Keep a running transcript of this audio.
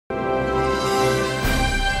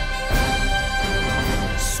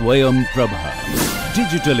SwayamPrabha.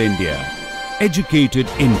 Digital India. Educated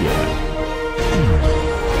India.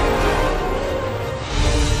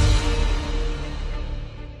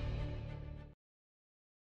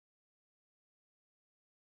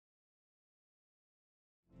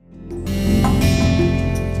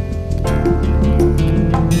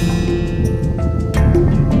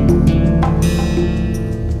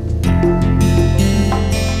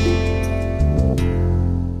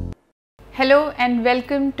 Hello and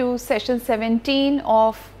welcome to session 17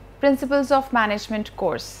 of Principles of Management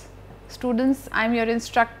course. Students, I am your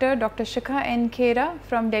instructor Dr. Shikha N. Khera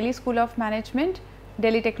from Delhi School of Management,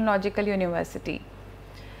 Delhi Technological University.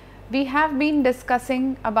 We have been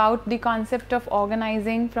discussing about the concept of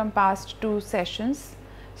organizing from past two sessions.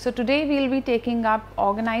 So today we will be taking up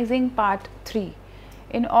organizing part 3.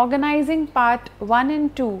 In organizing part 1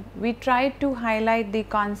 and 2, we tried to highlight the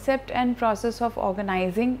concept and process of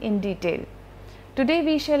organizing in detail. Today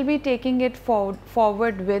we shall be taking it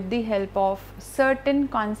forward with the help of certain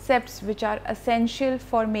concepts which are essential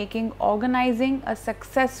for making organizing a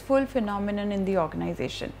successful phenomenon in the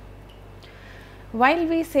organization. While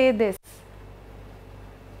we say this,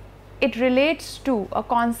 it relates to a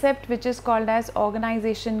concept which is called as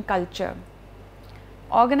organization culture.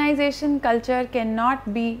 Organization culture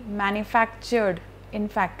cannot be manufactured in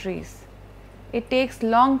factories. It takes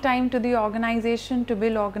long time to the organization to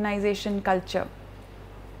build organization culture,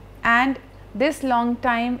 and this long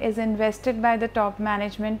time is invested by the top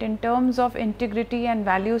management in terms of integrity and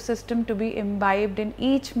value system to be imbibed in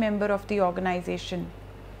each member of the organization.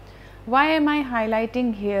 Why am I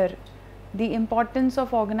highlighting here the importance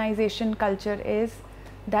of organization culture is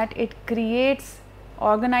that it creates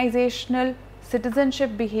organizational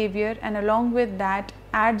citizenship behavior, and along with that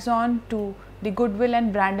adds on to the goodwill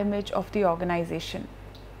and brand image of the organization.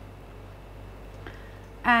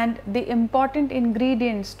 And the important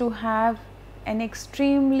ingredients to have an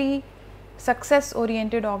extremely success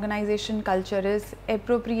oriented organization culture is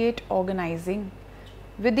appropriate organizing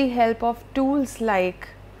with the help of tools like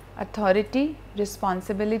authority,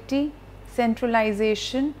 responsibility,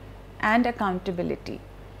 centralization and accountability.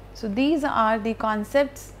 So these are the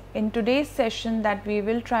concepts in today's session that we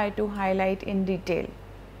will try to highlight in detail.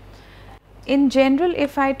 In general,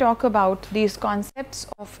 if I talk about these concepts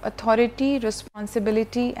of authority,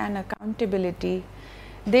 responsibility and accountability,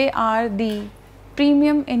 they are the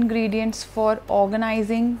premium ingredients for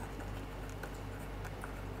organizing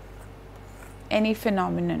any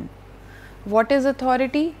phenomenon. What is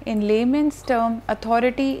authority? In layman's term,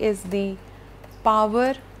 authority is the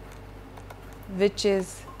power which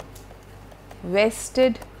is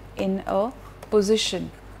vested in a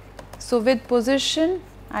position. So with position,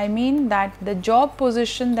 I mean that the job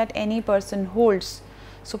position that any person holds.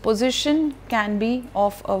 So position can be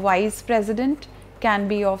of a vice president, can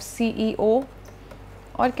be of CEO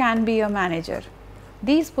or can be a manager.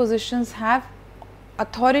 These positions have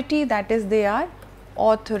authority, that is they are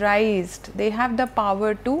authorized. They have the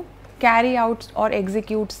power to carry out or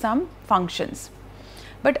execute some functions.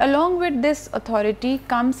 But along with this authority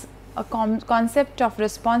comes a concept of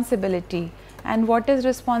responsibility. And what is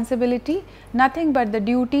responsibility? Nothing but the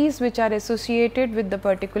duties which are associated with the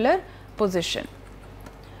particular position.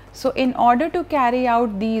 So in order to carry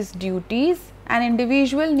out these duties, an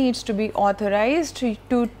individual needs to be authorized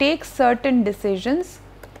to take certain decisions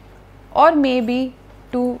or maybe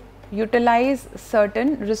to utilize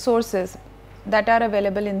certain resources that are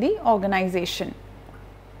available in the organization.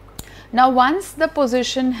 Now once the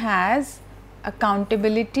position has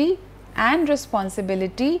accountability and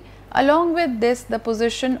responsibility, along with this the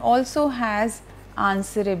position also has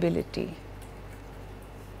answerability.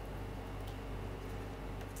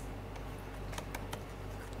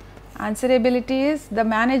 Answerability is the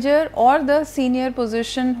manager or the senior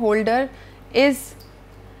position holder is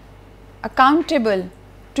accountable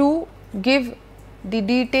to give the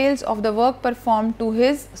details of the work performed to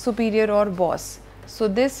his superior or boss. So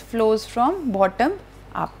this flows from bottom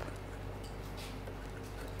up.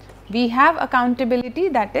 We have accountability,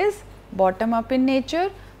 that is bottom up in nature,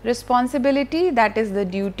 responsibility, that is the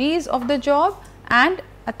duties of the job, and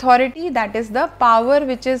authority, that is the power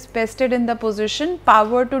which is vested in the position.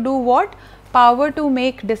 Power to do what? Power to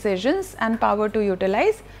make decisions and power to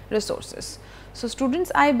utilize resources. So students,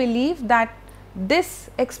 I believe that this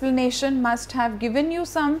explanation must have given you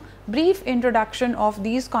some brief introduction of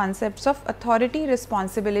these concepts of authority,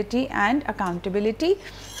 responsibility and accountability.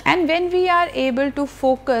 And when we are able to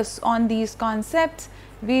focus on these concepts,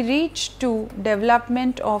 we reach to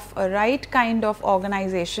development of a right kind of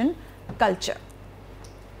organization culture.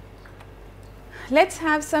 Let us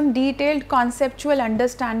have some detailed conceptual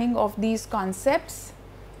understanding of these concepts.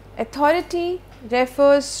 Authority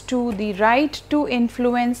refers to the right to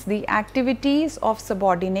influence the activities of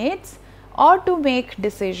subordinates or to make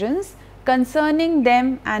decisions concerning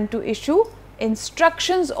them and to issue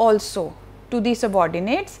instructions also to the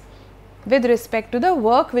subordinates with respect to the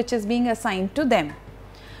work which is being assigned to them.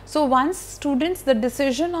 So, once students, the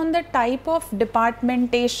decision on the type of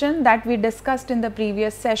departmentation that we discussed in the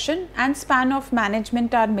previous session and span of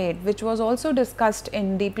management are made, which was also discussed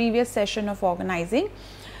in the previous session of organizing.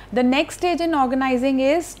 The next stage in organizing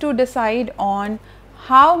is to decide on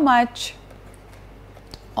how much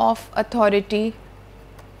of authority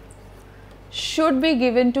should be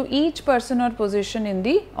given to each person or position in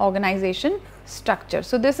the organization structure.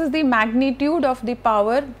 So, this is the magnitude of the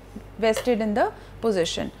power vested in the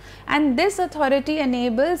position, and this authority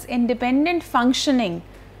enables independent functioning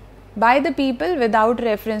by the people without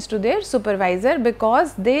reference to their supervisor,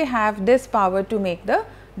 because they have this power to make the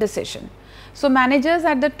decision. So, managers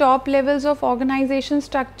at the top levels of organization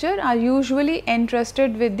structure are usually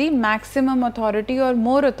entrusted with the maximum authority or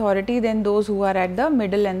more authority than those who are at the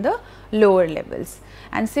middle and the lower levels.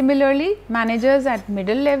 And similarly, managers at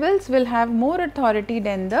middle levels will have more authority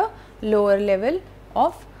than the lower level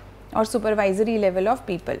of or supervisory level of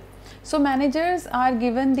people. So, managers are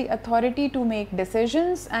given the authority to make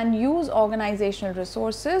decisions and use organizational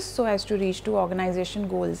resources so as to reach to organization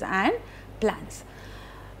goals and plans.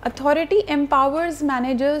 Authority empowers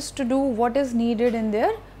managers to do what is needed in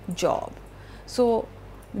their job. So,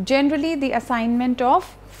 generally the assignment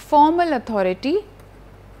of formal authority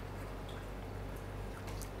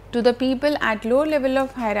to the people at lower level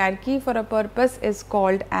of hierarchy for a purpose is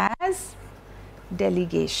called as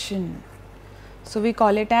delegation. So, we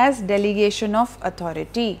call it as delegation of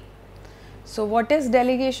authority. So, what is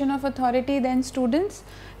delegation of authority then, students?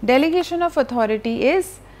 Delegation of authority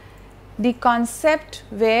is the concept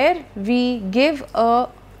where we give a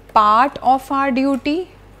part of our duty,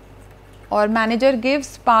 or manager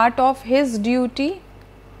gives part of his duty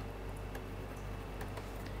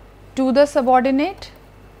to the subordinate,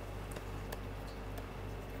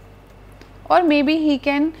 or maybe he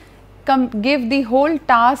can give the whole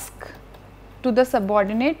task to the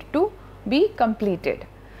subordinate to be completed.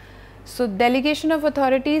 So, delegation of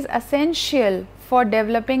authority is essential for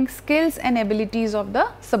developing skills and abilities of the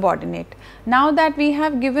subordinate. Now that we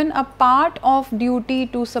have given a part of duty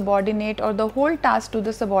to subordinate or the whole task to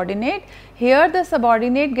the subordinate, here the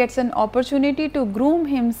subordinate gets an opportunity to groom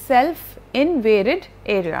himself in varied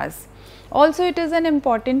areas. Also, it is an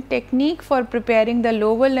important technique for preparing the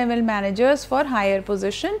lower level managers for higher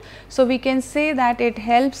position. So, we can say that it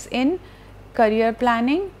helps in career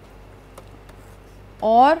planning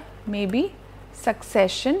or maybe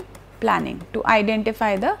succession planning to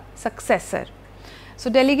identify the successor. So,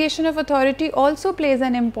 delegation of authority also plays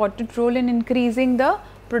an important role in increasing the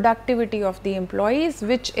productivity of the employees,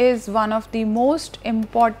 which is one of the most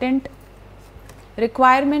important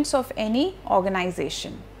requirements of any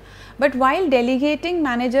organization. But while delegating,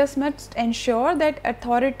 managers must ensure that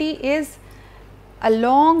authority is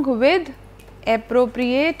along with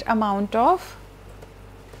appropriate amount of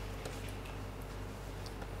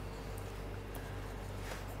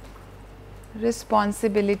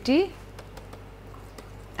responsibility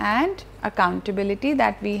and accountability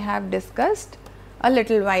that we have discussed a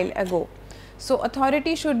little while ago. So,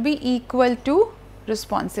 authority should be equal to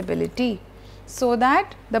responsibility so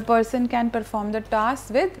that the person can perform the task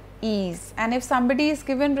with ease. And if somebody is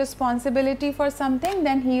given responsibility for something,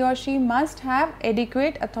 then he or she must have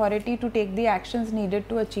adequate authority to take the actions needed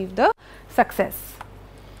to achieve the success.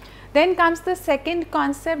 Then comes the second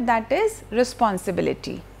concept, that is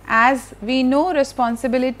responsibility. As we know,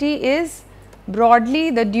 responsibility is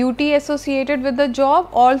broadly the duty associated with the job.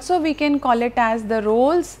 Also, we can call it as the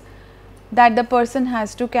roles that the person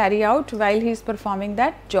has to carry out while he is performing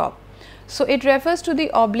that job. So, it refers to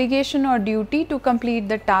the obligation or duty to complete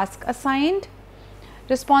the task assigned.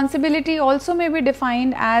 Responsibility also may be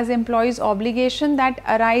defined as employee's obligation that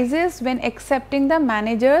arises when accepting the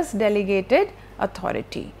manager's delegated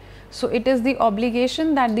authority. So, it is the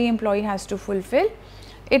obligation that the employee has to fulfill.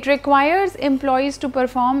 It requires employees to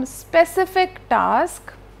perform specific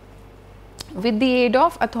tasks with the aid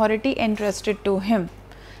of authority entrusted to him.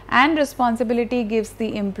 And responsibility gives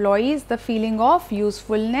the employees the feeling of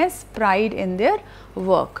usefulness, pride in their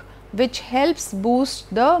work, which helps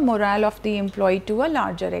boost the morale of the employee to a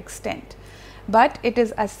larger extent. But it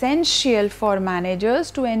is essential for managers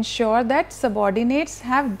to ensure that subordinates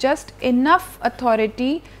have just enough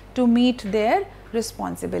authority to meet their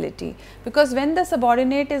responsibility, because when the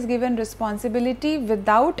subordinate is given responsibility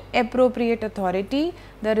without appropriate authority,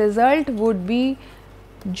 the result would be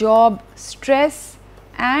job stress,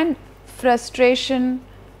 and frustration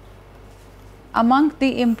among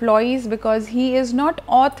the employees because he is not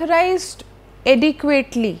authorized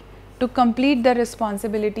adequately to complete the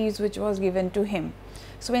responsibilities which was given to him.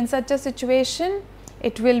 So, in such a situation,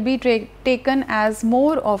 it will be taken as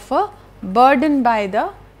more of a burden by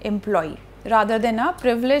the employee rather than a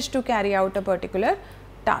privilege to carry out a particular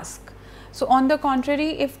task. So, on the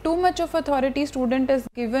contrary, if too much of authority student is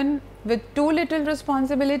given with too little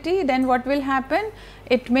responsibility, then what will happen?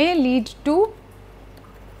 It may lead to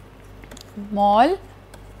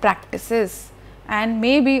malpractices, and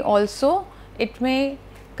maybe also it may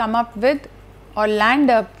come up with or land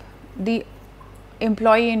up the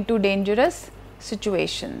employee into dangerous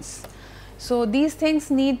situations. So, these things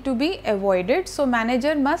need to be avoided. So,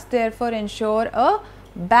 manager must therefore ensure a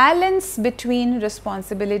balance between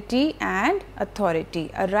responsibility and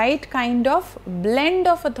authority. A right kind of blend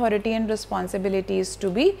of authority and responsibility is to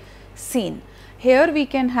be seen. Here we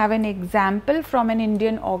can have an example from an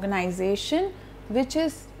Indian organization which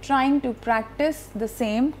is trying to practice the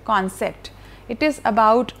same concept. It is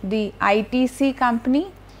about the ITC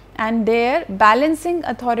company and their balancing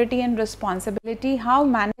authority and responsibility, how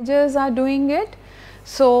managers are doing it.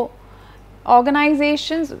 So,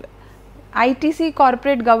 organizations ITC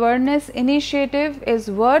corporate governance initiative is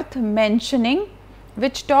worth mentioning,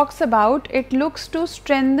 which talks about it looks to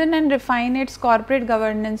strengthen and refine its corporate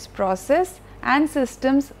governance process and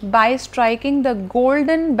systems by striking the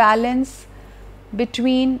golden balance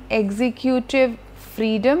between executive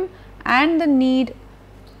freedom and the need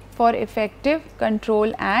for effective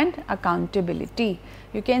control and accountability.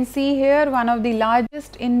 You can see here one of the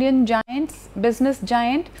largest Indian giants, business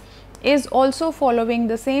giant, is also following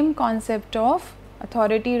the same concept of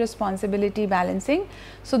authority responsibility balancing.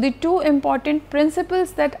 So, the two important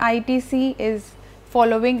principles that ITC is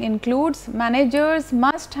following includes managers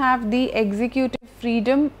must have the executive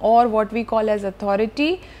freedom or what we call as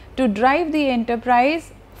authority to drive the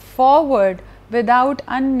enterprise forward without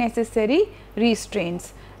unnecessary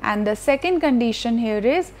restraints. And the second condition here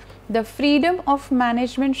is the freedom of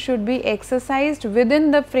management should be exercised within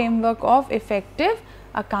the framework of effective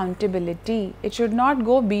accountability. It should not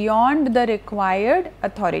go beyond the required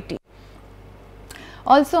authority.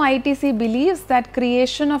 Also, ITC believes that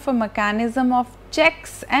creation of a mechanism of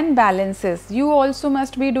checks and balances. You also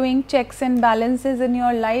must be doing checks and balances in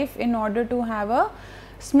your life in order to have a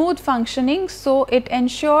smooth functioning. So, it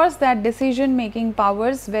ensures that decision making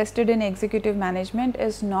powers vested in executive management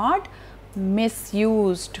is not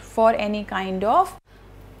misused for any kind of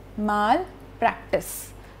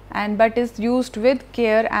malpractice, and but is used with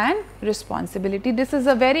care and responsibility. This is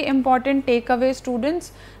a very important takeaway,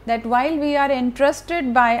 students, that while we are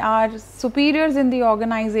entrusted by our superiors in the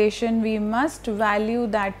organization, we must value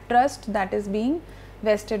that trust that is being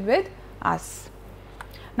vested with us.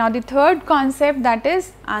 Now, the third concept, that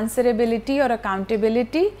is answerability or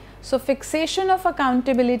accountability. So, fixation of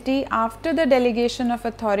accountability after the delegation of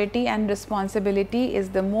authority and responsibility is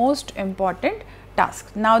the most important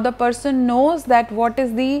task. Now, the person knows that what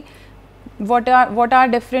are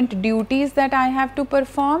different duties that I have to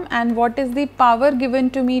perform and what is the power given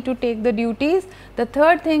to me to take the duties. The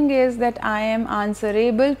third thing is that I am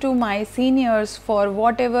answerable to my seniors for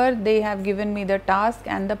whatever they have given me the task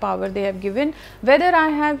and the power they have given, whether I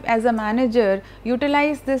have as a manager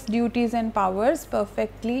utilized these duties and powers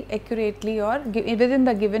perfectly, accurately or within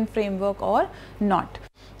the given framework or not.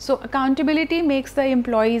 So, accountability makes the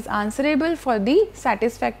employees answerable for the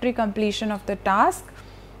satisfactory completion of the task.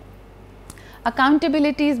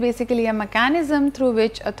 Accountability is basically a mechanism through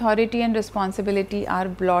which authority and responsibility are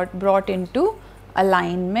brought into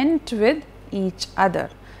alignment with each other.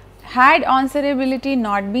 Had answerability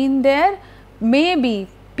not been there, maybe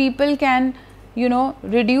people can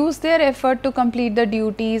reduce their effort to complete the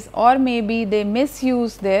duties, or maybe they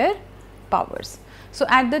misuse their powers. So,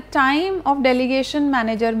 at the time of delegation,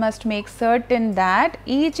 manager must make certain that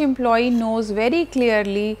each employee knows very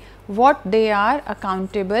clearly what they are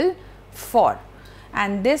accountable for,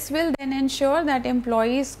 and this will then ensure that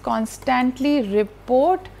employees constantly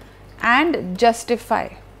report and justify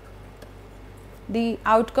the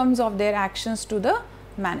outcomes of their actions to the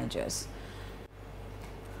managers.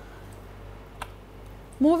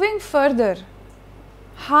 Moving further,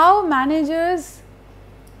 how managers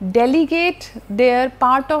delegate their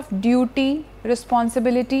part of duty,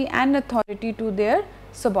 responsibility and authority to their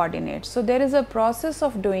subordinates. So, there is a process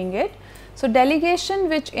of doing it. So, delegation,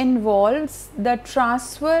 which involves the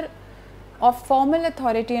transfer of formal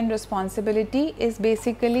authority and responsibility, is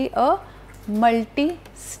basically a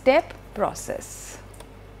multi-step process,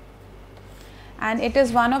 and it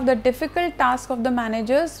is one of the difficult tasks of the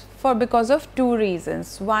managers because of two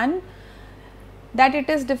reasons. One, that it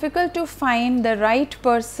is difficult to find the right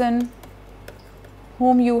person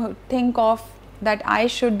whom you think of that I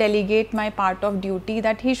should delegate my part of duty,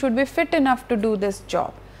 that he should be fit enough to do this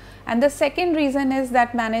job. And the second reason is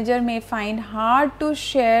that manager may find hard to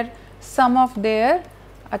share some of their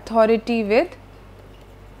authority with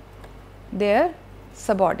their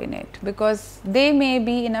subordinate, because they may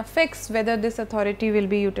be in a fix whether this authority will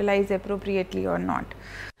be utilized appropriately or not.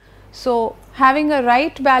 So, having a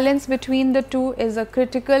right balance between the two is a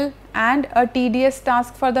critical and a tedious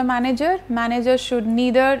task for the manager. Manager should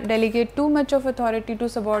neither delegate too much of authority to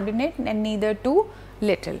subordinate and neither too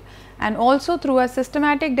little. And also through a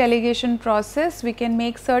systematic delegation process, we can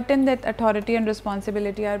make certain that authority and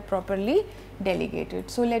responsibility are properly delegated.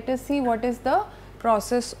 So, let us see what is the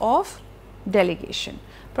process of delegation.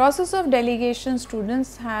 Process of delegation,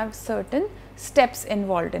 students, have certain steps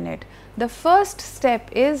involved in it. The first step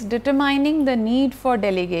is determining the need for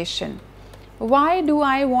delegation. Why do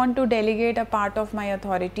I want to delegate a part of my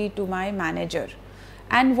authority to my manager?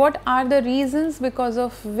 And what are the reasons because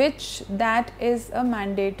of which that is a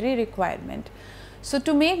mandatory requirement? So,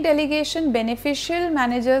 to make delegation beneficial,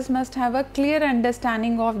 managers must have a clear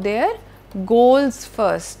understanding of their goals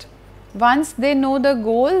first. Once they know the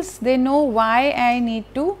goals, they know why I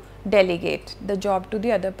need to delegate the job to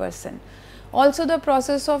the other person. Also, the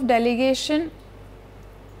process of delegation,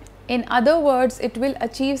 in other words, it will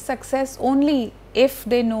achieve success only if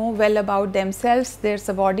they know well about themselves, their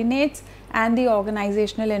subordinates, and the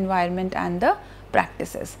organizational environment and the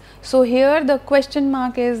practices. So, here the question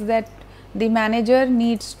mark is that the manager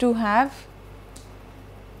needs to have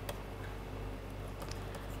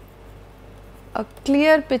a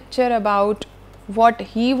clear picture about what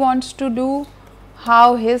he wants to do,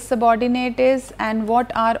 how his subordinate is, and what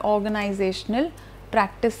are organizational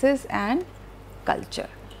practices and culture.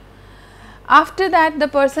 After that, the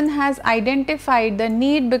person has identified the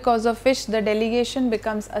need because of which the delegation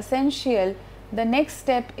becomes essential. The next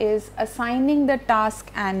step is assigning the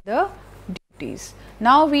task and the duties.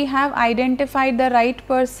 Now, we have identified the right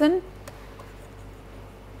person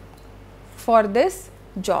for this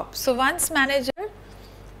job. So, once manager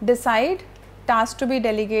decide tasks to be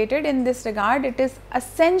delegated, in this regard it is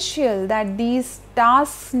essential that these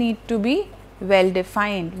tasks need to be well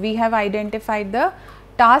defined. We have identified the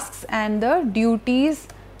tasks and the duties,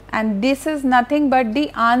 and this is nothing but the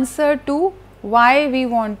answer to why we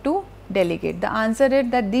want to delegate. The answer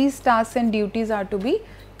is that these tasks and duties are to be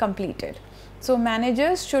completed. So,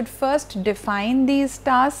 managers should first define these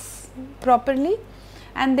tasks properly,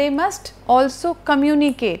 and they must also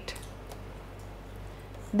communicate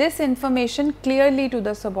this information clearly to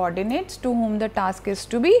the subordinates to whom the task is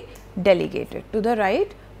to be delegated, to the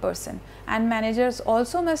right person. And managers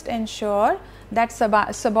also must ensure that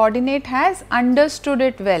subordinate has understood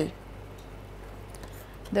it well.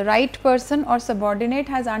 The right person or subordinate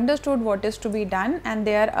has understood what is to be done, and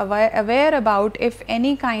they are aware about if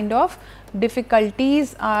any kind of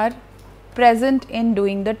difficulties are present in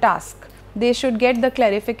doing the task. They should get the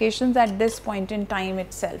clarifications at this point in time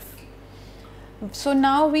itself. So,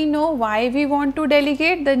 now we know why we want to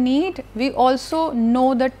delegate, the need. We also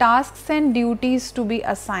know the tasks and duties to be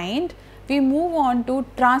assigned. We move on to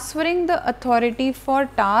transferring the authority for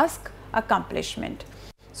task accomplishment.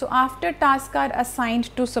 So, after tasks are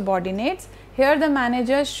assigned to subordinates, here the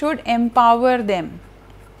manager should empower them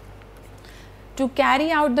to carry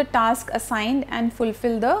out the task assigned and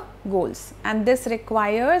fulfill the goals, and this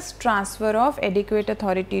requires transfer of adequate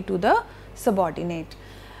authority to the subordinate.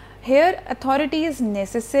 Here, authority is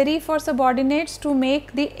necessary for subordinates to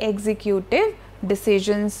make the executive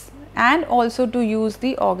decisions and also to use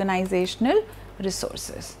the organizational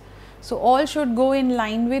resources. So, all should go in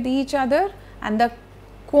line with each other, and the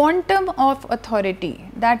quantum of authority,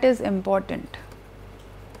 that is important.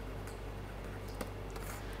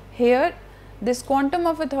 Here, this quantum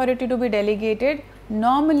of authority to be delegated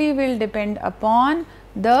normally will depend upon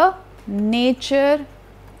the nature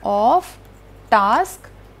of task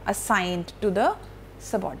assigned to the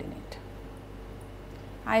subordinate.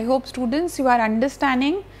 I hope, students, you are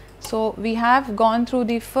understanding. So, we have gone through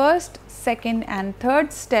the first, second and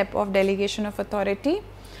third step of delegation of authority.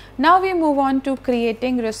 Now, we move on to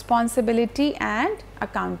creating responsibility and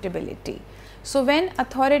accountability. So, when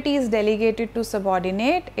authority is delegated to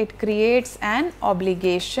subordinate, it creates an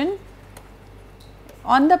obligation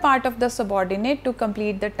on the part of the subordinate to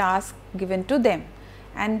complete the task given to them,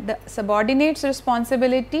 and the subordinate's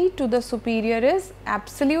responsibility to the superior is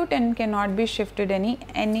absolute and cannot be shifted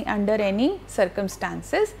under any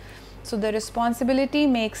circumstances. So, the responsibility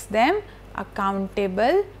makes them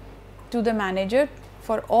accountable to the manager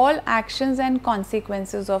for all actions and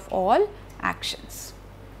consequences of all actions.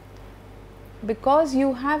 Because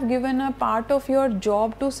you have given a part of your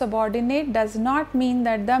job to subordinate does not mean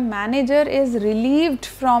that the manager is relieved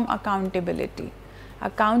from accountability.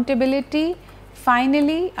 Accountability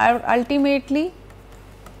finally or ultimately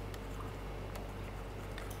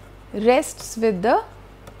rests with the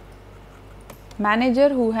manager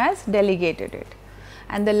who has delegated it.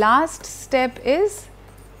 And the last step is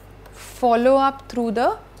follow up through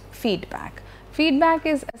the feedback. Feedback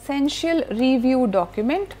is essential review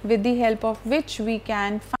document with the help of which we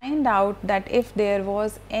can find out that if there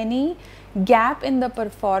was any gap in the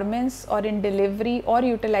performance or in delivery or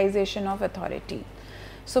utilization of authority.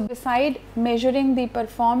 So, beside measuring the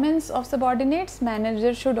performance of subordinates,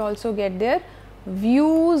 managers should also get their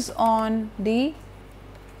views on the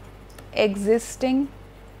existing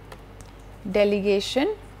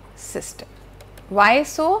delegation system. Why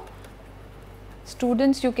so?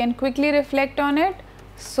 Students, you can quickly reflect on it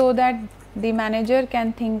so that the manager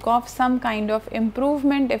can think of some kind of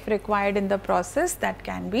improvement if required in the process that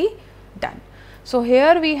can be done. So,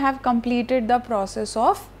 here we have completed the process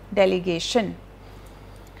of delegation.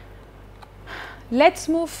 Let's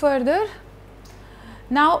move further.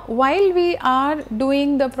 Now, while we are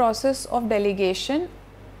doing the process of delegation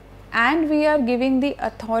and we are giving the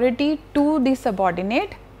authority to the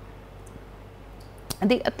subordinate,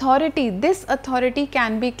 this authority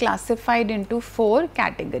can be classified into 4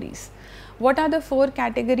 categories. What are the 4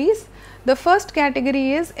 categories? The first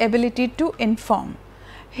category is ability to inform.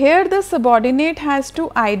 Here the subordinate has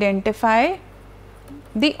to identify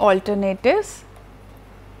the alternatives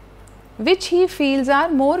which he feels are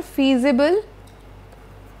more feasible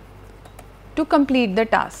to complete the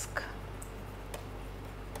task.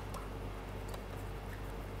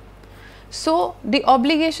 So, the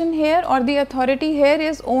obligation here or the authority here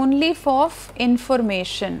is only for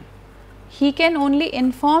information. He can only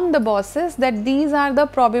inform the bosses that these are the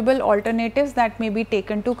probable alternatives that may be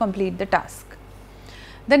taken to complete the task.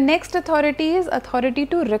 The next authority is authority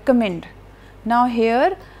to recommend. Now,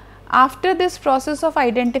 here after this process of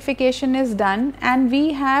identification is done and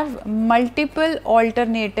we have multiple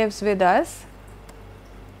alternatives with us,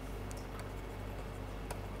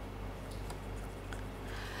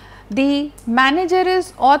 the manager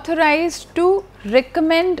is authorized to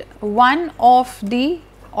recommend one of the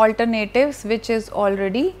alternatives which is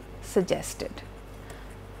already suggested.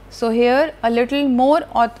 So, here a little more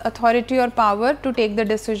authority or power to take the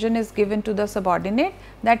decision is given to the subordinate,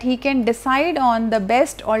 that he can decide on the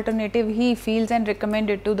best alternative he feels and recommend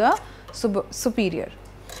it to the superior.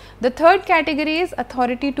 The third category is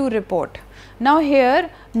authority to report. Now, here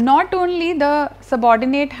not only the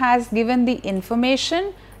subordinate has given the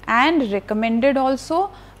information and recommended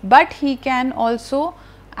also, but he can also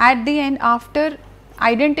at the end, after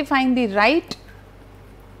identifying the right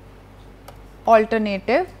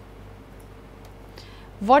alternative,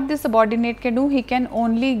 what the subordinate can do, he can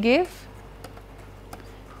only give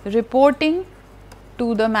reporting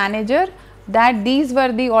to the manager that these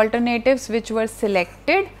were the alternatives which were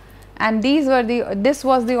selected and this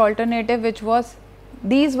was the alternative which was,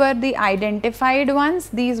 these were the identified ones,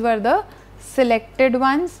 these were the selected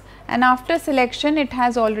ones, and after selection it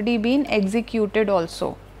has already been executed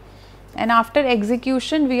also, and after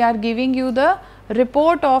execution we are giving you the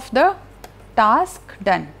report of the task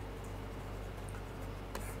done,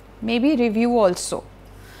 maybe review also.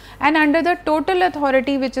 And under the total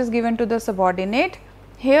authority which is given to the subordinate,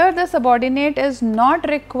 here the subordinate is not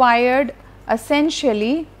required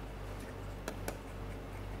essentially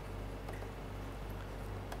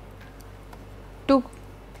to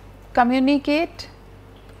communicate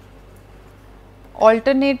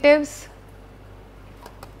alternatives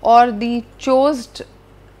or the chosen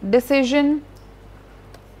decision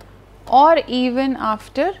or even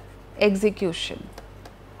after execution.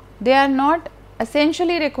 They are not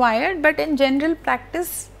essentially required, but in general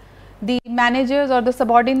practice the managers or the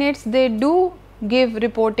subordinates, they do give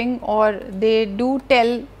reporting or they do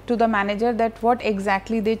tell to the manager that what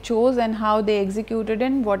exactly they chose and how they executed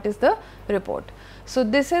and what is the report. So,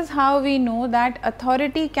 this is how we know that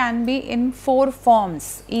authority can be in 4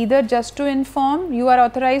 forms, either just to inform, you are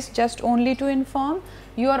authorized just only to inform,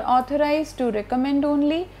 you are authorized to recommend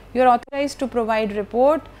only, you are authorized to provide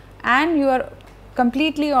report, and you are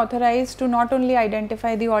completely authorized to not only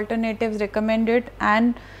identify the alternatives, recommend it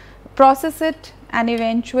and process it and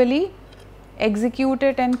eventually execute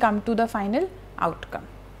it and come to the final outcome.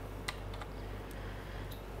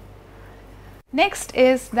 Next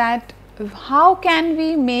is that how can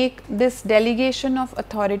we make this delegation of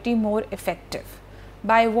authority more effective?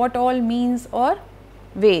 by what all means or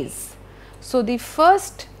ways. So, the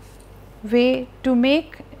first way to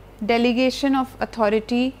make delegation of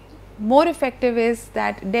authority more effective is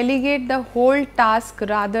that delegate the whole task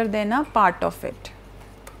rather than a part of it.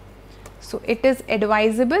 So, it is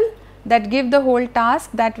advisable that give the whole task,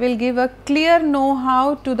 that will give a clear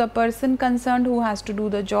know-how to the person concerned who has to do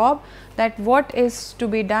the job, that what is to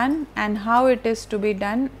be done and how it is to be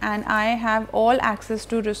done, and I have all access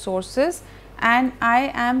to resources and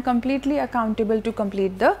I am completely accountable to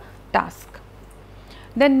complete the task.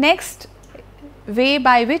 The next way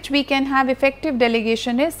by which we can have effective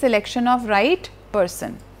delegation is selection of right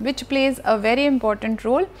person, which plays a very important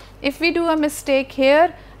role. If we do a mistake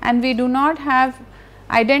here and we do not have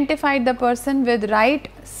identified the person with right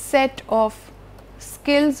set of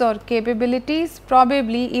skills or capabilities,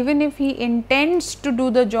 probably even if he intends to do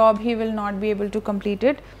the job, he will not be able to complete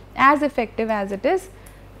it as effective as it is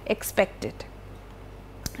expected.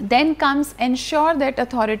 Then comes ensure that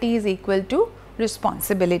authority is equal to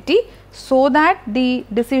responsibility, so that the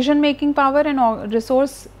decision making power and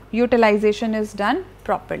resource utilization is done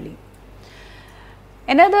properly.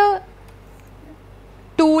 Another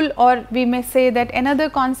tool, or we may say that another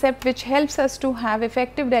concept which helps us to have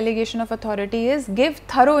effective delegation of authority is give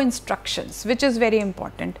thorough instructions, which is very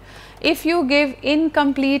important. If you give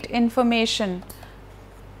incomplete information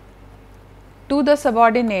to the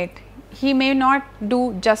subordinate, he may not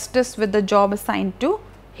do justice with the job assigned to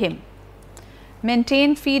him.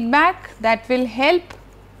 Maintain feedback that will help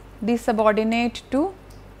the subordinate to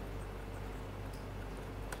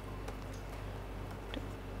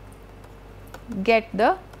get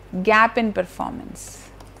the gap in performance,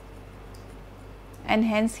 and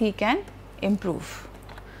hence he can improve.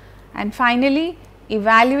 And finally,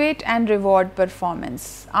 evaluate and reward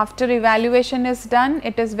performance. After evaluation is done,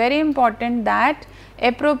 it is very important that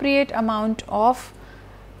appropriate amount of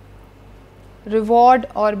reward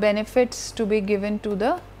or benefits to be given to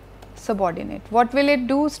the subordinate. What will it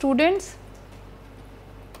do, students?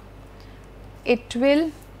 It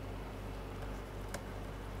will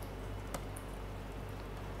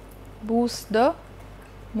boost the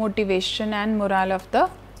motivation and morale of the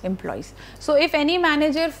employees. So, if any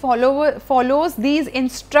manager follows these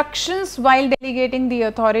instructions while delegating the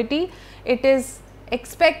authority, it is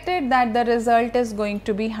expected that the result is going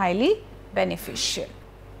to be highly beneficial.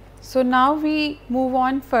 So, now we move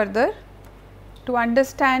on further to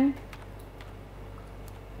understand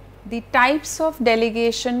the types of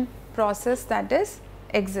delegation process that is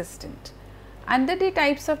existent. Under the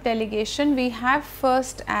types of delegation, we have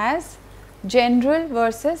first as general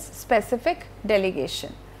versus specific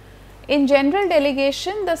delegation. In general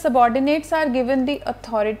delegation, the subordinates are given the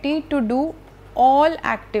authority to do all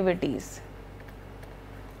activities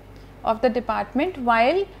of the department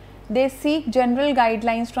while they seek general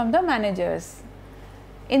guidelines from the managers.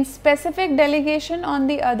 In specific delegation, on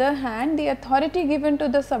the other hand, the authority given to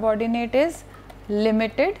the subordinate is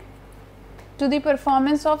limited to the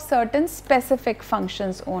performance of certain specific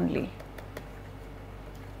functions only.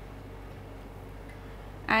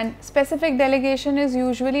 And specific delegation is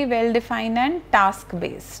usually well defined and task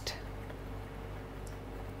based.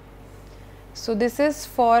 So, this is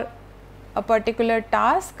for a particular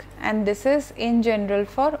task and this is in general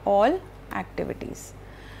for all activities.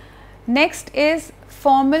 Next is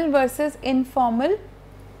formal versus informal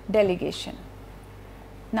delegation.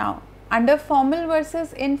 Now, under formal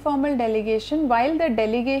versus informal delegation, while the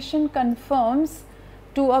delegation conforms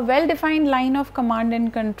to a well defined line of command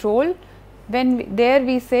and control, there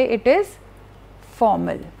we say it is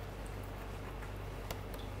formal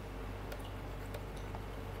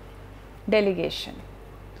delegation,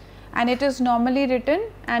 and it is normally written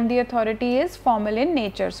and the authority is formal in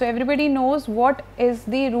nature. So, everybody knows what is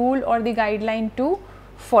the rule or the guideline to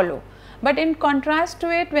follow. But in contrast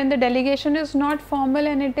to it, when the delegation is not formal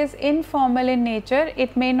and it is informal in nature,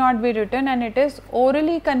 it may not be written and it is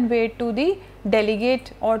orally conveyed to the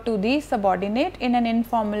delegate or to the subordinate in an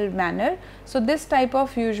informal manner. So, this type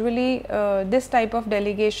of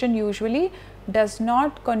delegation usually does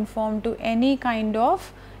not conform to any kind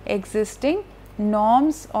of existing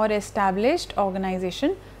norms or established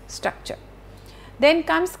organization structure. Then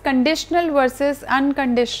comes conditional versus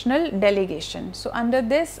unconditional delegation. So, under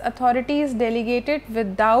this, authority is delegated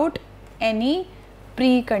without any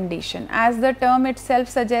precondition. As the term itself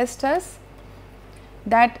suggests us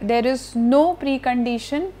that there is no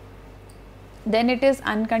precondition, then it is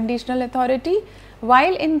unconditional authority.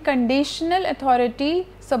 While in conditional authority,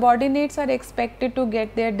 subordinates are expected to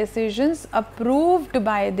get their decisions approved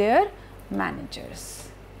by their managers.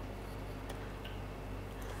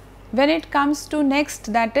 When it comes to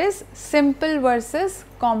next, that is simple versus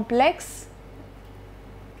complex.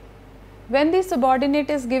 When the subordinate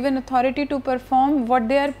is given authority to perform what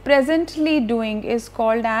they are presently doing is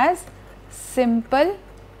called as simple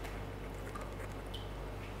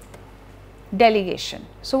delegation.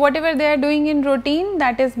 So, whatever they are doing in routine,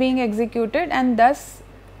 that is being executed, and thus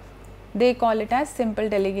they call it as simple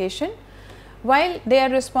delegation, while they are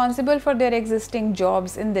responsible for their existing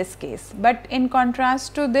jobs in this case. But in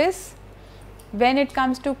contrast to this, when it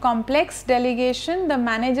comes to complex delegation, the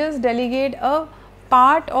managers delegate a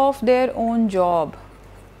part of their own job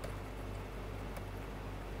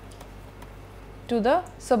to the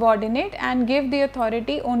subordinate and give the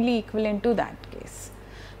authority only equivalent to that case.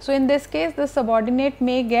 So, in this case, the subordinate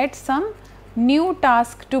may get some new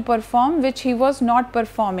task to perform which he was not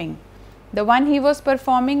performing. The one he was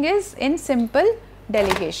performing is in simple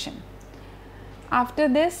delegation. After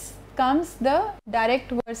this comes the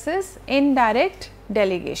direct versus indirect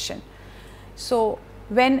delegation. So,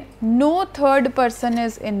 when no third person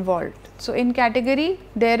is involved. So, in category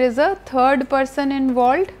there is a third person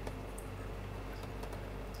involved,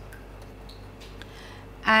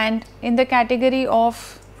 and in the category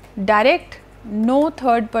of direct, no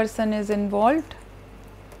third person is involved.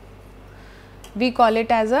 We call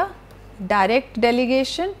it as a direct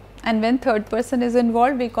delegation, and when third person is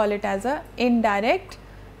involved, we call it as a indirect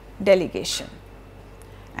delegation.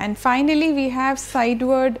 And finally, we have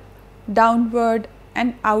sideward, downward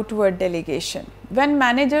and outward delegation. When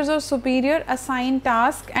managers or superior assign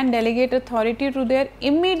task and delegate authority to their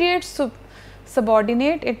immediate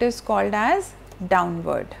subordinate, it is called as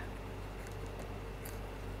downward.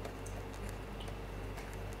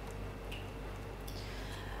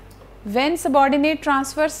 When subordinate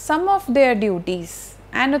transfers some of their duties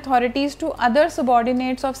and authorities to other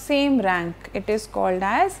subordinates of same rank, it is called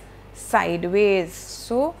as sideways.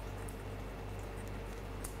 So,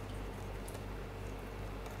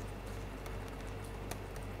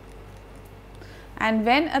 and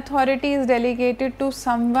when authority is delegated to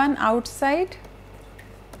someone outside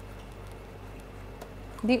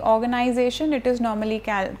the organization, it is normally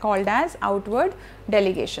called as outward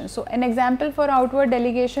delegation. So, an example for outward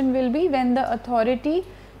delegation will be when the authority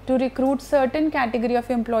to recruit certain category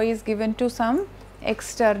of employees given to some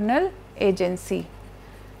external agency.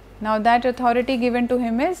 Now, that authority given to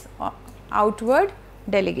him is outward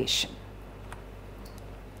delegation.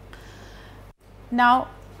 Now,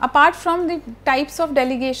 apart from the types of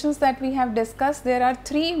delegations that we have discussed, there are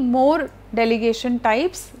three more delegation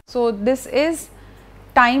types. So, this is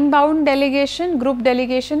time bound delegation, group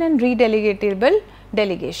delegation and redelegatable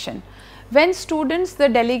delegation. When students, the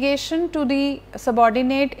delegation to the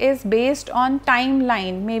subordinate is based on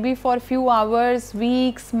timeline, maybe for few hours,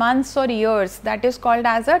 weeks, months or years, that is called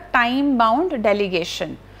as a time bound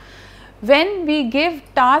delegation. When we give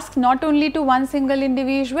tasks not only to one single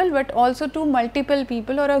individual but also to multiple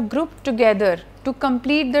people or a group together to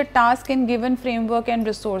complete the task in given framework and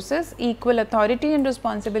resources, equal authority and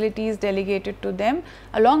responsibility is delegated to them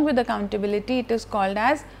along with accountability, it is called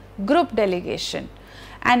as group delegation.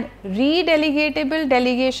 And redelegatable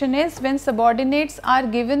delegation is when subordinates are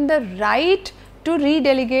given the right to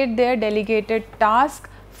redelegate their delegated task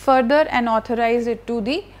further and authorize it to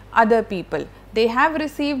the other people. They have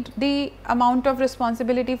received the amount of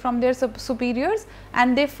responsibility from their superiors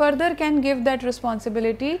and they further can give that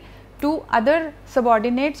responsibility to other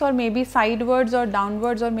subordinates, or maybe sidewards or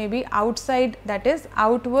downwards or maybe outside, that is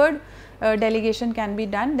outward delegation can be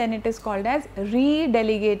done, then it is called as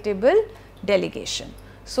redelegatable delegation.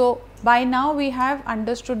 So, by now we have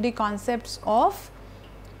understood the concepts of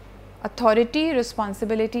authority,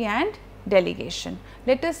 responsibility and delegation.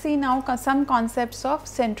 Let us see now some concepts of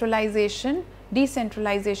centralization,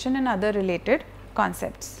 decentralization and other related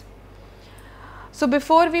concepts. So,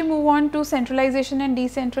 before we move on to centralization and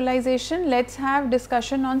decentralization, let us have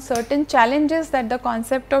discussion on certain challenges that the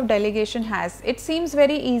concept of delegation has. It seems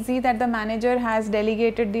very easy that the manager has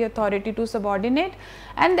delegated the authority to subordinate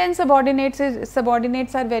and then subordinates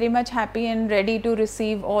are very much happy and ready to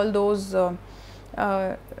receive all those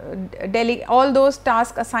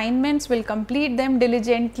task assignments, will complete them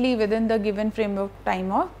diligently within the given frame of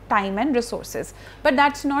time and resources. But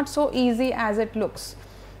that is not so easy as it looks.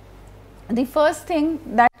 The first thing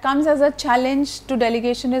that comes as a challenge to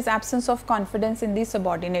delegation is absence of confidence in the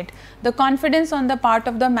subordinate. The confidence on the part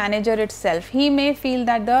of the manager itself. He may feel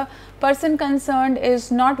that the person concerned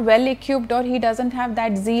is not well equipped or he does not have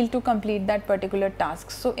that zeal to complete that particular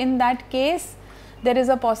task. So, in that case, there is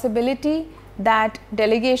a possibility that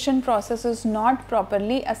delegation process is not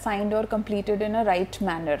properly assigned or completed in a right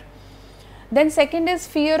manner. Then second is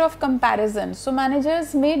fear of comparison. So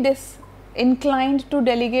managers may inclined to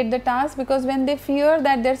delegate the task because when they fear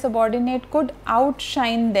that their subordinate could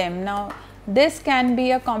outshine them. Now this can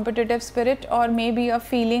be a competitive spirit or maybe a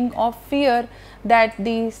feeling of fear that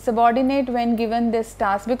the subordinate, when given this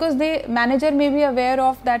task, because the manager may be aware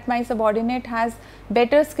of that my subordinate has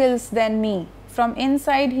better skills than me, from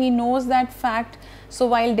inside he knows that fact. So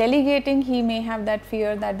while delegating he may have that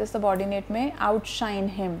fear that the subordinate may outshine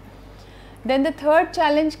him. Then the third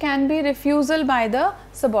challenge can be refusal by the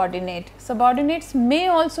subordinate. Subordinates may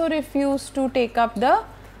also refuse to take up the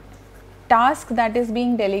task that is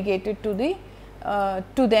being delegated to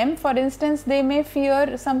them. For instance, they may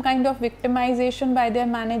fear some kind of victimization by their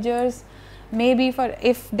managers, maybe for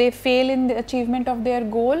if they fail in the achievement of their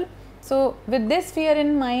goal. So with this fear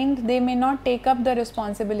in mind, they may not take up the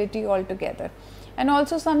responsibility altogether. And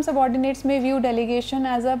also some subordinates may view delegation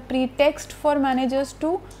as a pretext for managers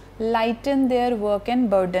to lighten their work and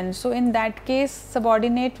burden. So in that case,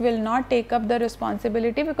 subordinate will not take up the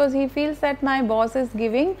responsibility because he feels that my boss is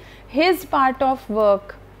giving his part of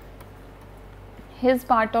work, his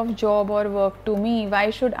part of job or work to me.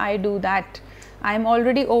 Why should I do that? I am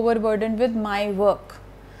already overburdened with my work.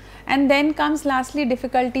 And then comes lastly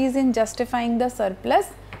difficulties in justifying the surplus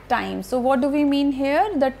time. So what do we mean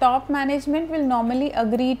here? The top management will normally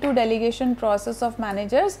agree to delegation process of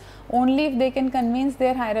managers only if they can convince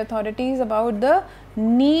their higher authorities about the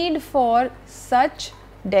need for such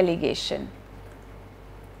delegation.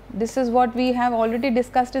 This is what we have already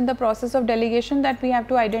discussed in the process of delegation, that we have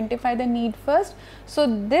to identify the need first. So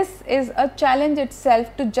this is a challenge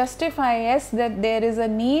itself to justify that there is a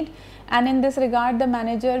need, and in this regard the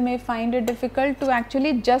manager may find it difficult to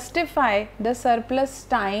actually justify the surplus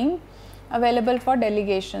time available for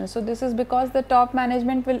delegation. So this is because the top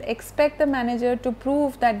management will expect the manager to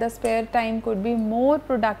prove that the spare time could be more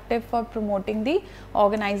productive for promoting the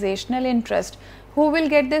organizational interest. Who will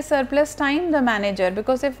get this surplus time? The manager,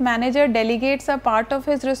 because if manager delegates a part of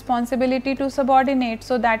his responsibility to subordinate,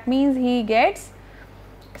 so that means he gets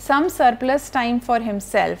some surplus time for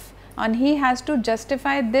himself, and he has to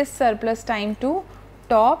justify this surplus time to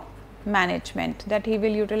top management that he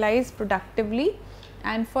will utilize productively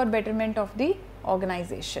and for betterment of the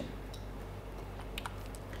organization.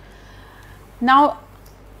 Now,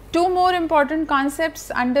 two more important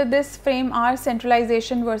concepts under this frame are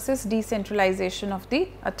centralization versus decentralization of the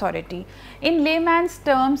authority. In layman's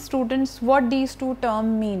terms, students, what these two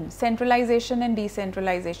terms mean, centralization and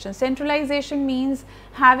decentralization. Centralization means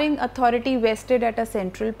having authority vested at a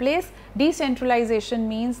central place. Decentralization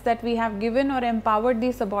means that we have given or empowered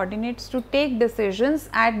the subordinates to take decisions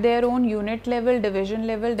at their own unit level, division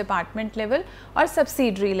level, department level or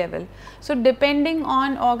subsidiary level. So depending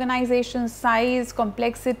on organization size,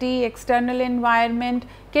 complexity, external environment,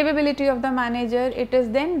 capability of the manager, it is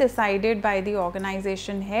then decided by the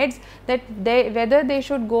organization heads that whether they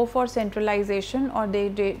should go for centralization or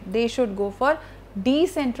they should go for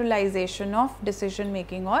decentralization of decision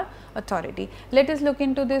making or authority. Let us look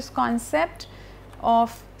into this concept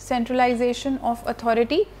of centralization of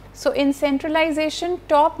authority. So in centralization,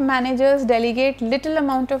 top managers delegate little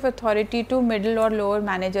amount of authority to middle or lower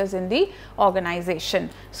managers in the organization.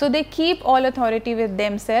 So they keep all authority with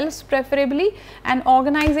themselves preferably, and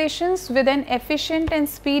organizations with an efficient and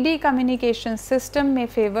speedy communication system may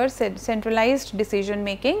favor centralized decision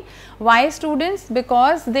making. Why, students?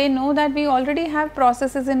 Because they know that we already have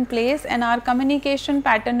processes in place and our communication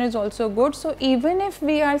pattern is also good. So even if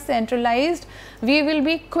we are centralized, we will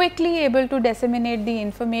be quickly able to disseminate the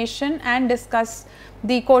information and discuss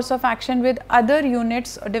the course of action with other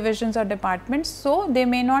units or divisions or departments. So they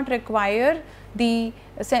may not require the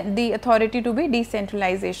authority to be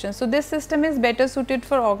decentralization. So this system is better suited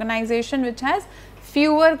for organization which has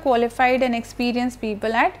fewer qualified and experienced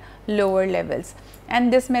people at lower levels,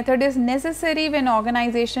 and this method is necessary when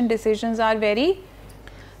organization decisions are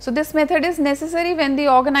this method is necessary when the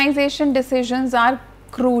organization decisions are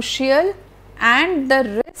crucial and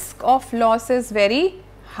the risk of loss is very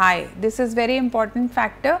high. This is very important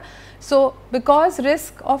factor. So because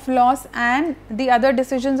risk of loss and the other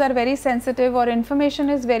decisions are very sensitive or information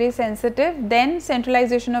is very sensitive, then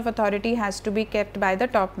centralization of authority has to be kept by the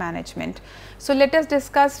top management. So let us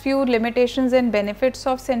discuss few limitations and benefits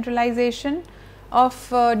of centralization of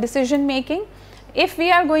decision making. If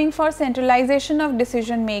we are going for centralization of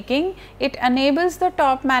decision making, it enables the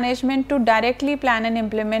top management to directly plan and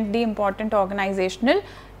implement the important organizational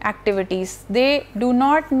activities. They do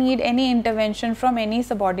not need any intervention from any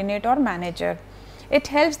subordinate or manager. It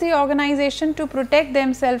helps the organization to protect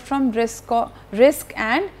themselves from risk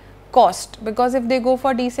and cost, because if they go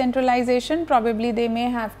for decentralization, probably they may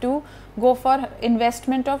have to go for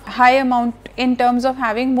investment of high amount in terms of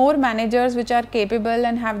having more managers which are capable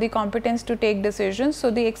and have the competence to take decisions. So,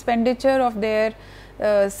 the expenditure of their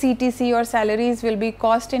CTC or salaries will be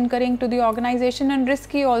cost incurring to the organization and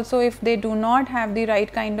risky also if they do not have the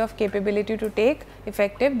right kind of capability to take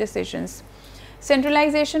effective decisions.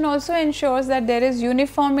 Centralization also ensures that there is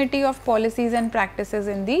uniformity of policies and practices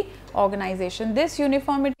in the organization. This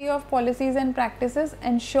uniformity of policies and practices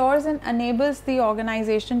ensures and enables the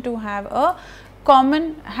organization to have a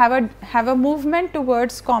common, have a movement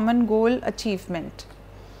towards common goal achievement.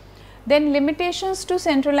 Then limitations to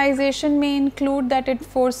centralization may include that it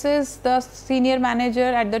forces the senior manager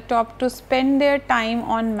at the top to spend their time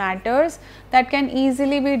on matters that can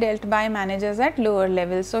easily be dealt by managers at lower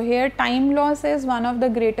levels. So, here time loss is one of the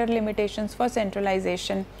greater limitations for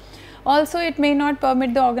centralization. Also, it may not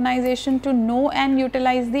permit the organization to know and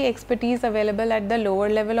utilize the expertise available at the lower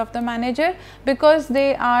level of the manager, because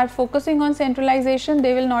they are focusing on centralization.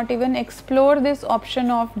 They will not even explore this option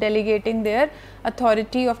of delegating their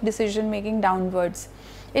authority of decision making downwards.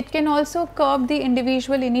 It can also curb the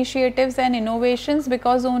individual initiatives and innovations,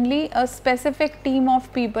 because only a specific team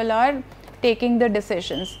of people are taking the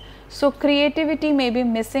decisions. So, creativity may be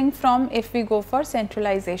missing from if we go for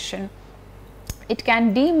centralization. It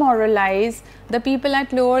can demoralize the people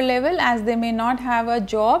at lower level, as they may not have a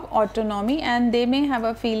job autonomy and they may have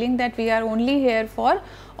a feeling that we are only here for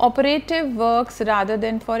operative works rather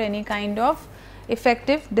than for any kind of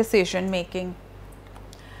effective decision making.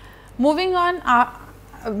 Moving on,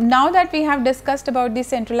 now that we have discussed about the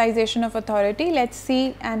centralization of authority, let us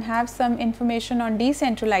see and have some information on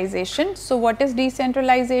decentralization. So, what is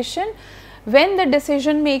decentralization? When the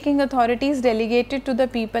decision making authority is delegated to the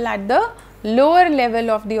people at the lower level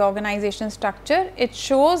of the organization structure, it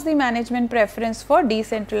shows the management preference for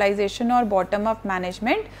decentralization or bottom up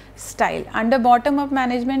management style. Under bottom up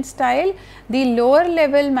management style, the lower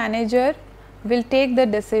level manager will take the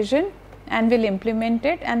decision and will implement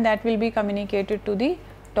it, and that will be communicated to the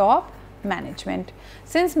top management.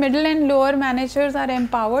 Since middle and lower managers are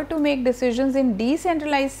empowered to make decisions in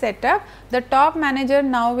decentralized setup, the top manager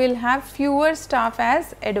now will have fewer staff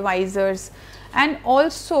as advisors, and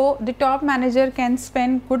also the top manager can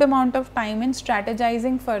spend good amount of time in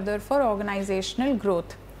strategizing further for organizational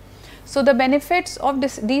growth. So, the benefits of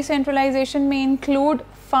this decentralization may include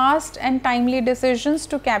fast and timely decisions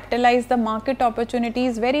to capitalize the market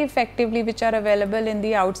opportunities very effectively which are available in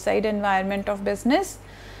the outside environment of business.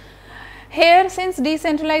 Here, since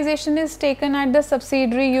decentralization is taken at the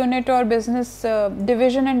subsidiary unit or business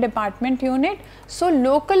division and department unit, so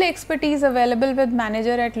local expertise available with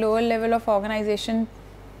manager at lower level of organization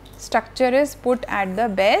structure is put at the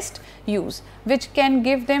best use, which can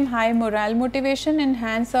give them high morale motivation,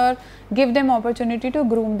 enhance or give them opportunity to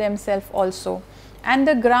groom themselves also. And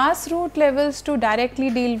the grassroots levels to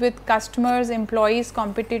directly deal with customers, employees,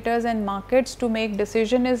 competitors and markets to make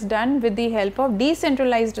decision is done with the help of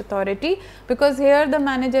decentralized authority, because here the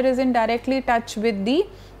manager is in directly touch with the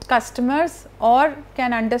customers or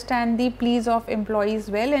can understand the pleas of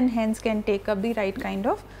employees well, and hence can take up the right kind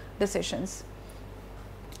of decisions.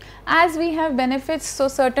 As we have benefits, so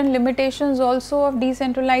certain limitations also of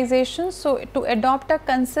decentralization. So, to adopt a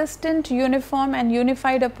consistent, uniform and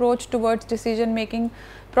unified approach towards decision making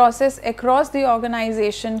process across the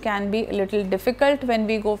organization can be a little difficult when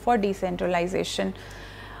we go for decentralization.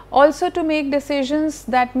 Also, to make decisions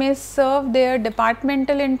that may serve their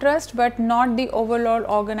departmental interest, but not the overall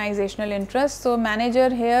organizational interest. So,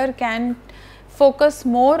 manager here can focus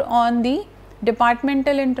more on the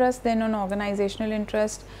departmental interest than on organizational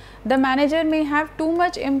interest. The manager may have too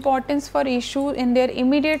much importance for issues in their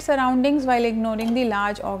immediate surroundings while ignoring the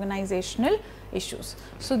large organizational issues.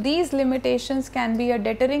 So, these limitations can be a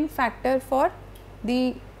deterring factor for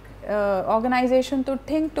the organization to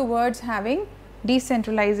think towards having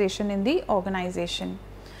decentralization in the organization.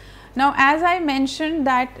 Now, as I mentioned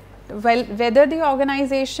that whether the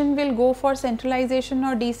organization will go for centralization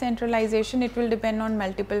or decentralization, it will depend on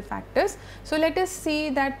multiple factors. So, let us see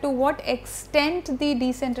that to what extent the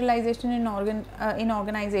decentralization in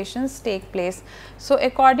organizations take place. So,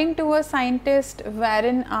 according to a scientist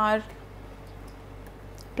Warren R.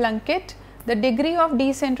 Plunkett, the degree of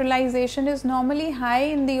decentralization is normally high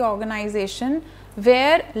in the organization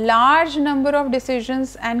where large number of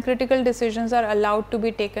decisions and critical decisions are allowed to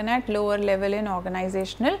be taken at lower level in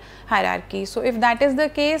organizational hierarchy. So, if that is the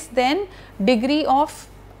case, then degree of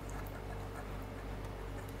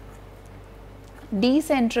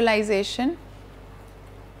decentralization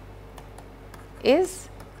is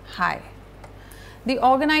high. The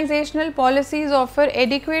organizational policies offer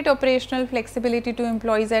adequate operational flexibility to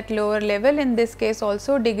employees at lower level. In this case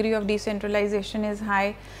also degree of decentralization is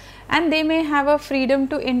high, and they may have a freedom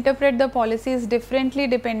to interpret the policies differently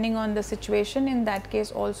depending on the situation. In that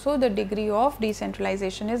case also the degree of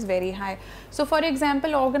decentralization is very high. So, for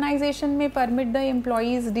example, organization may permit the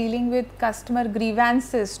employees dealing with customer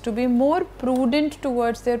grievances to be more prudent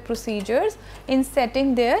towards their procedures in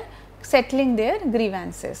settling their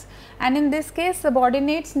grievances, and in this case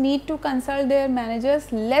subordinates need to consult their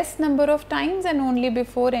managers less number of times and only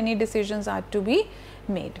before any decisions are to be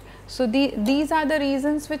made. So, these are the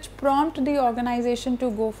reasons which prompt the organization to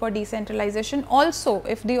go for decentralization. Also,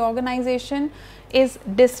 if the organization is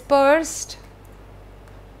dispersed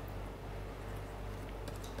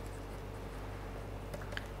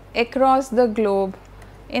across the globe,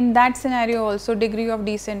 in that scenario also degree of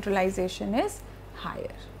decentralization is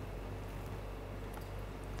higher.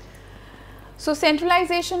 So,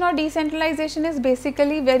 centralization or decentralization is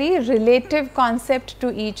basically very relative concept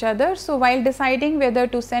to each other. So, while deciding whether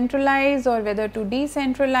to centralize or whether to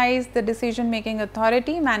decentralize the decision making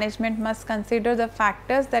authority, management must consider the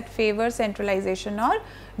factors that favor centralization or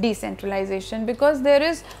decentralization, because there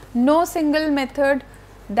is no single method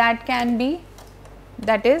that can be,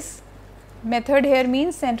 that is, method here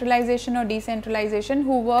means centralization or decentralization,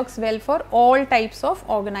 who works well for all types of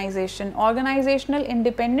organization. Organizational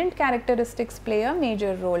independent characteristics play a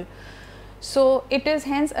major role. So, it is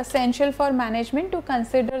hence essential for management to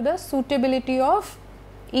consider the suitability of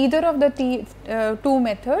either of the two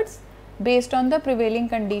methods based on the prevailing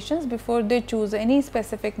conditions before they choose any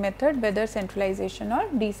specific method, whether centralization or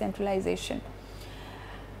decentralization.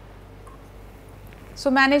 So,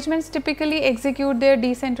 managements typically execute their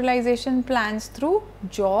decentralization plans through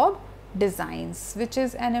job designs, which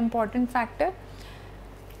is an important factor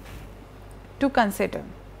to consider.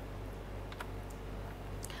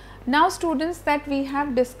 Now, students, that we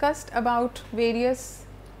have discussed about various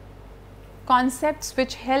concepts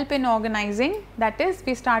which help in organizing, that is,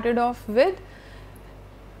 we started off with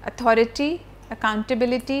authority,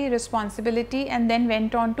 accountability, responsibility, and then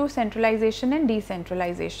went on to centralization and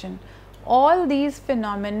decentralization. All these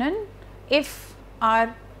phenomenon, if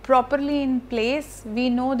are properly in place,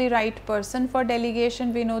 we know the right person for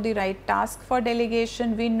delegation, we know the right task for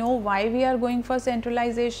delegation, we know why we are going for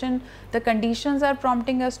centralization, the conditions are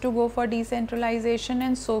prompting us to go for decentralization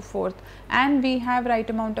and so forth, and we have right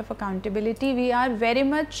amount of accountability, we are very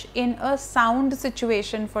much in a sound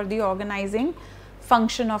situation for the organizing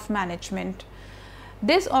function of management.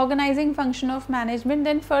 This organizing function of management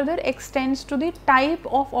then further extends to the type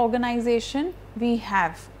of organization we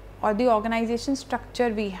have or the organization structure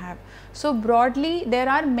we have. So, broadly there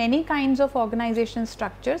are many kinds of organization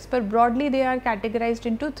structures, but broadly they are categorized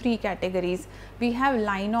into three categories. We have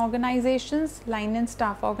line organizations, line and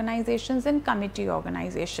staff organizations, and committee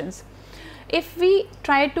organizations. If we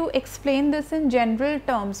try to explain this in general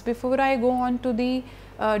terms before I go on to the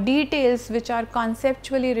details which are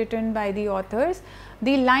conceptually written by the authors,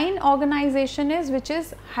 the line organization is which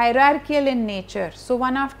is hierarchical in nature. So,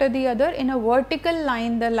 one after the other in a vertical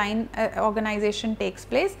line, the line organization takes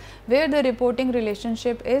place, where the reporting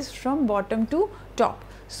relationship is from bottom to top.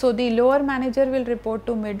 So, the lower manager will report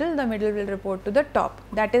to middle, the middle will report to the top.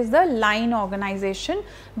 That is the line organization.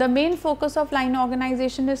 The main focus of line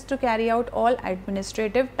organization is to carry out all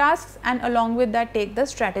administrative tasks, and along with that take the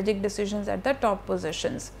strategic decisions at the top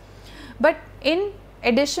positions. But in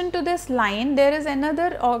addition to this line, there is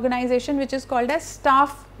another organization which is called as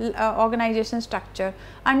staff organization structure.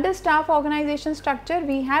 Under staff organization structure,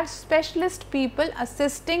 we have specialist people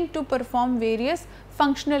assisting to perform various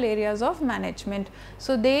functional areas of management.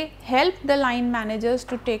 So, they help the line managers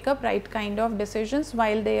to take up right kind of decisions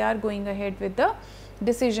while they are going ahead with the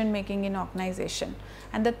decision making in organization.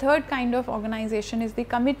 And the third kind of organization is the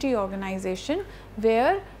committee organization,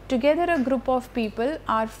 where together a group of people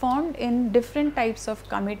are formed in different types of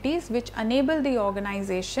committees which enable the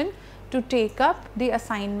organization to take up the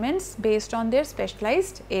assignments based on their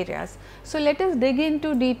specialized areas. So, let us dig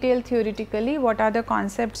into detail theoretically what are the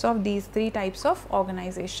concepts of these three types of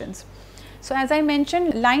organizations. So, as I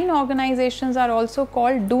mentioned, line organizations are also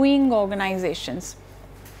called doing organizations,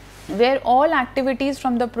 where all activities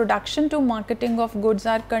from the production to marketing of goods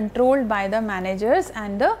are controlled by the managers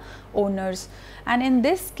and the owners. And in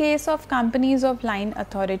this case of companies of line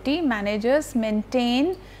authority, managers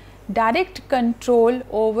maintain direct control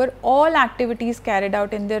over all activities carried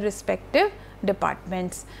out in their respective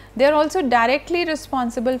departments. They are also directly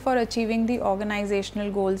responsible for achieving the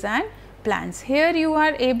organizational goals and plans. Here you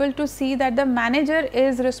are able to see that the manager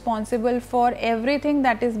is responsible for everything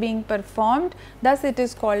that is being performed, thus it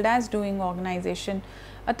is called as doing organization.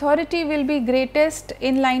 Authority will be greatest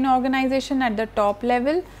in line organization at the top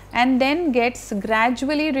level and then gets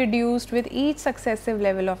gradually reduced with each successive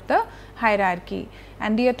level of the hierarchy,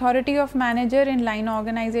 and the authority of manager in line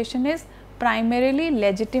organization is primarily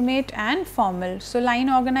legitimate and formal. So, line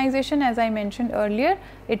organization, as I mentioned earlier,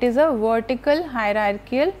 it is a vertical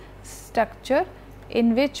hierarchical structure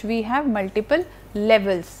in which we have multiple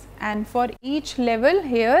levels, and for each level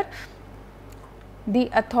here the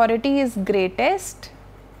authority is greatest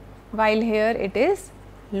while here it is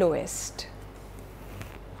lowest.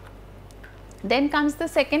 Then comes the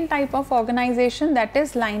second type of organization, that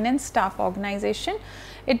is line and staff organization.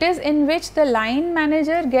 It is in which the line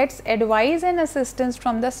manager gets advice and assistance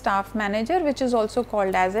from the staff manager, which is also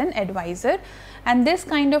called as an advisor, and this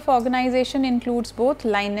kind of organization includes both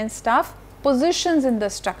line and staff positions in the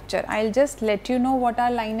structure. I will just let you know what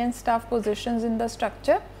are line and staff positions in the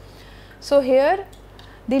structure. So, here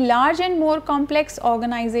the large and more complex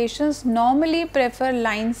organizations normally prefer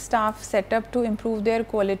line staff setup to improve their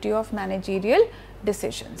quality of managerial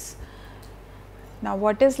decisions. Now,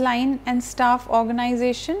 what is line and staff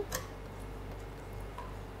organization?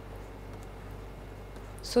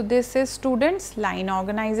 So, this is students line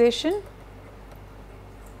organization.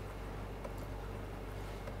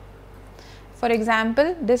 For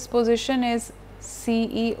example, this position is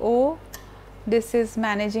CEO, this is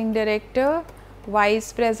managing director,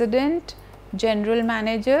 vice president, general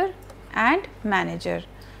manager and manager.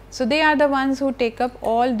 So, they are the ones who take up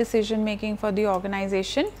all decision making for the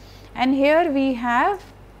organization, and here we have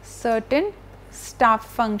certain staff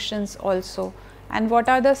functions also. And what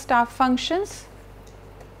are the staff functions?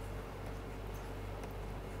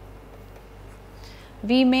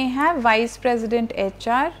 We may have vice president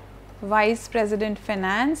HR, vice president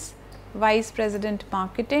finance, vice president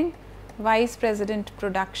marketing, vice president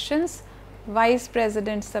productions, vice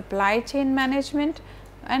president supply chain management,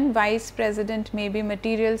 and vice president may be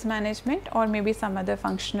materials management or maybe some other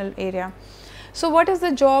functional area. So, what is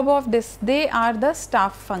the job of this? They are the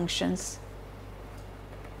staff functions.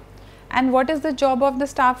 And what is the job of the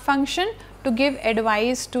staff function? To give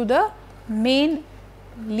advice to the main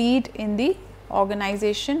lead in the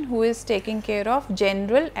organization who is taking care of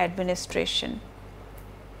general administration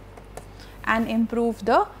and improve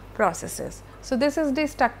the processes. So, this is the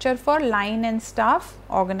structure for line and staff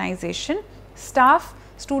organization. Staff,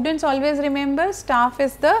 students always remember, staff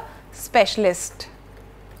is the specialist.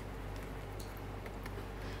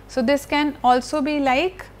 So, this can also be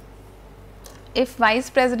like, if vice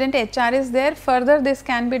president HR is there, further this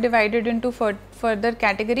can be divided into further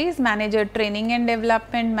categories: manager training and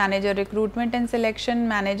development, manager recruitment and selection,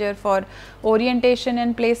 manager for orientation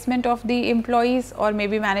and placement of the employees, or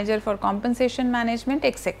maybe manager for compensation management,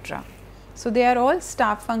 etc. So, they are all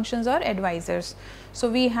staff functions or advisors. So,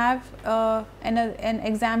 we have an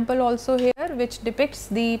example also here which depicts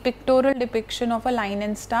the pictorial depiction of a line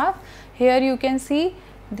and staff. Here you can see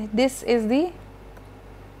this is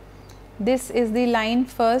the line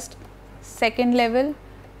first, second level,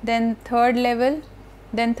 then third level,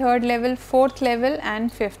 fourth level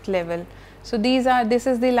and fifth level. So, this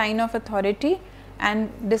is the line of authority, and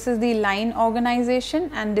this is the line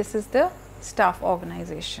organization, and this is the staff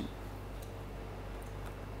organization.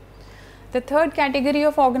 The third category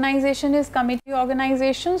of organization is committee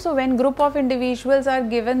organization. So, when group of individuals are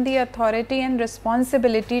given the authority and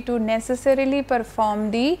responsibility to necessarily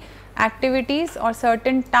perform the activities or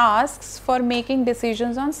certain tasks for making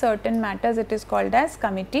decisions on certain matters, it is called as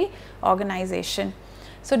committee organization.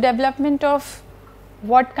 So, development of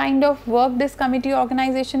what kind of work this committee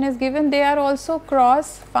organization is given, they are also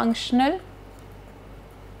cross functional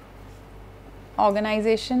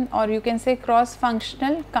organization, or you can say cross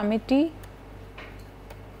functional committee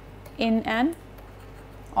in an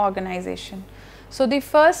organization. So, the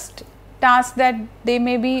first task that they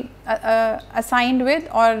may be assigned with,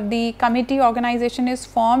 or the committee organization is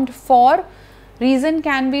formed for, reason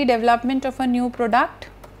can be development of a new product,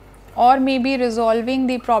 or maybe resolving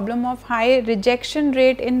the problem of high rejection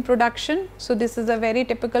rate in production. So, this is a very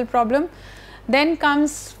typical problem. Then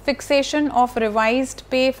comes fixation of revised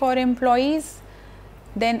pay for employees,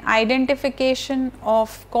 then identification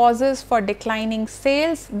of causes for declining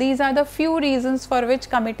sales. These are the few reasons for which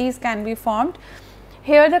committees can be formed.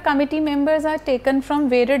 Here the committee members are taken from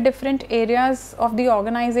very different areas of the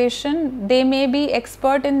organization. They may be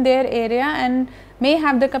expert in their area and may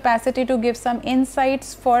have the capacity to give some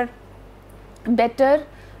insights for better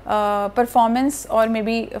performance, or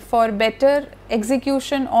maybe for better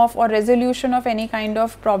execution of or resolution of any kind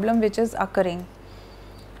of problem which is occurring.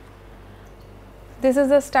 This is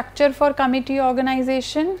the structure for committee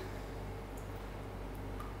organization.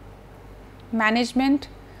 Management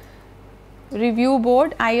Review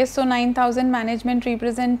Board, ISO 9000 management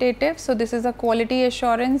representative. So, this is a quality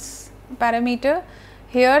assurance parameter.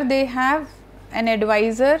 Here they have an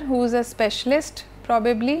advisor who is a specialist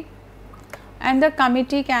probably, and the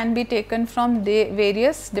committee can be taken from the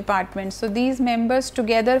various departments. So, these members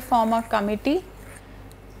together form a committee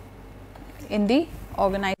in the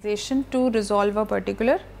organization to resolve a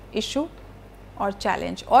particular issue or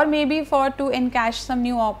challenge, or maybe for to encash some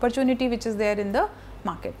new opportunity which is there in the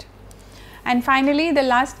market. And finally, the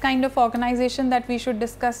last kind of organization that we should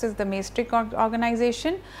discuss is the matrix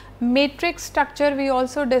organization. Matrix structure we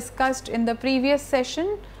also discussed in the previous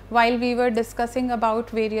session while we were discussing about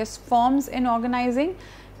various forms in organizing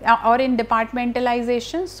or in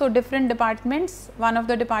departmentalization. So, different departments, one of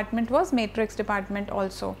the department was matrix department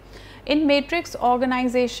also. In matrix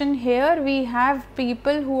organization, here we have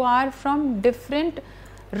people who are from different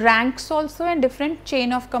ranks also and different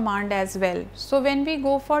chain of command as well. So, when we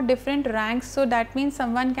go for different ranks, so that means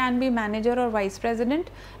someone can be manager or vice president,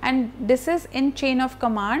 and this is in chain of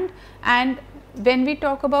command. And when we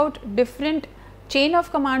talk about different chain of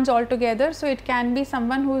commands altogether, so it can be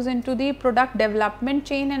someone who is into the product development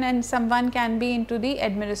chain, and then someone can be into the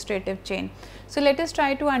administrative chain. So, let us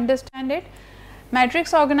try to understand it.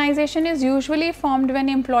 Matrix organization is usually formed when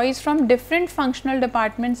employees from different functional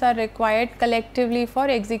departments are required collectively for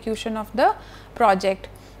execution of the project.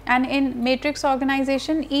 And in matrix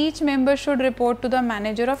organization, each member should report to the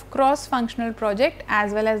manager of cross functional project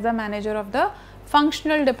as well as the manager of the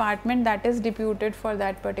functional department that is deputed for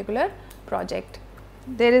that particular project.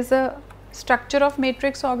 There is a structure of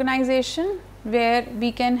matrix organization where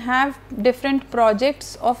we can have different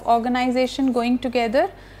projects of organization going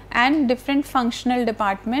together and different functional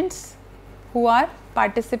departments who are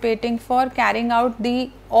participating for carrying out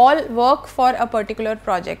the all work for a particular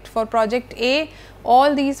project. For project A,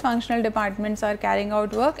 all these functional departments are carrying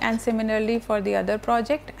out work, and similarly for the other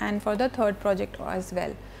project and for the third project as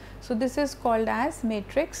well. So, this is called as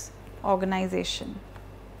matrix organization.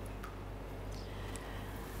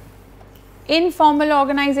 Informal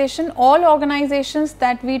organization, all organizations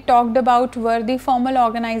that we talked about were the formal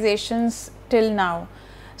organizations till now.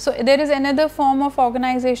 So, there is another form of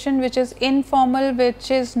organization which is informal, which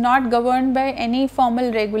is not governed by any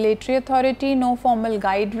formal regulatory authority, no formal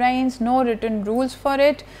guidelines, no written rules for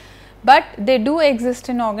it, but they do exist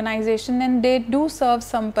in organization and they do serve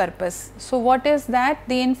some purpose. So, what is that?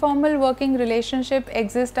 The informal working relationship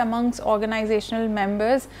exists amongst organizational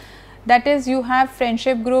members. That is, you have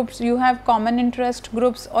friendship groups, you have common interest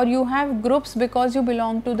groups, or you have groups because you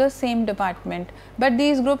belong to the same department, but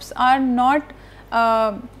these groups are not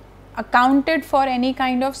accounted for any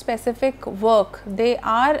kind of specific work. They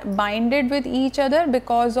are binded with each other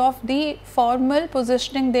because of the formal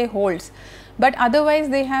positioning they holds, but otherwise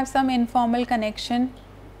they have some informal connection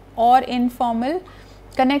or informal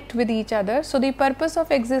connect with each other. So, the purpose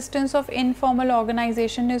of existence of informal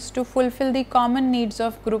organization is to fulfill the common needs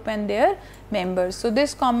of group and their members. So,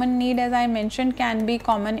 this common need, as I mentioned, can be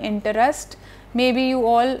common interest. Maybe you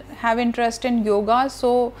all have interest in yoga.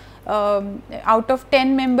 So, out of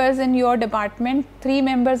 10 members in your department, 3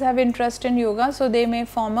 members have interest in yoga. So, they may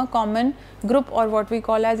form a common group or what we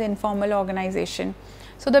call as informal organization.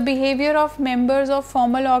 So, the behavior of members of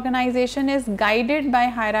formal organization is guided by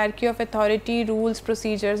hierarchy of authority, rules,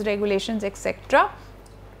 procedures, regulations, etc.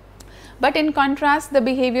 But in contrast, the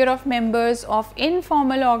behavior of members of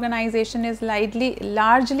informal organization is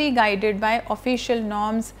largely guided by official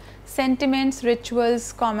norms, sentiments,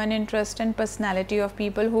 rituals, common interest and personality of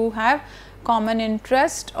people who have common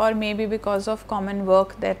interest or maybe because of common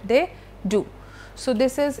work that they do. So,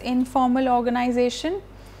 this is informal organization.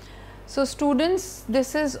 So, students,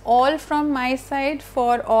 this is all from my side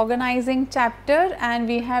for organizing chapter, and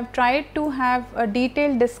we have tried to have a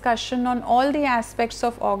detailed discussion on all the aspects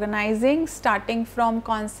of organizing, starting from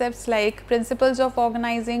concepts like principles of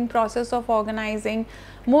organizing, process of organizing,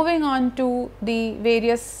 moving on to the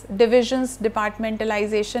various divisions,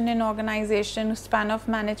 departmentalization in organization, span of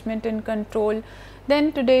management and control.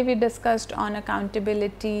 Then today we discussed on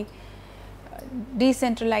accountability,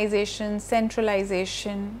 decentralization,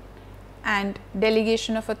 centralization, and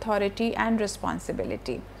delegation of authority and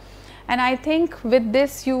responsibility. And I think with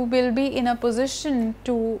this you will be in a position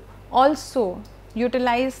to also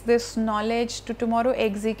utilize this knowledge to tomorrow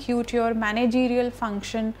execute your managerial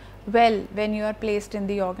function well when you are placed in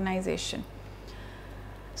the organization.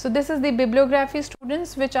 So this is the bibliography,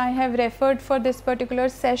 students, which I have referred for this particular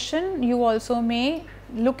session. You also may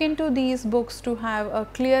look into these books to have a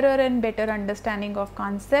clearer and better understanding of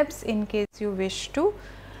concepts in case you wish to.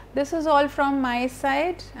 This is all from my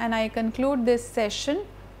side, and I conclude this session.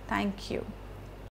 Thank you.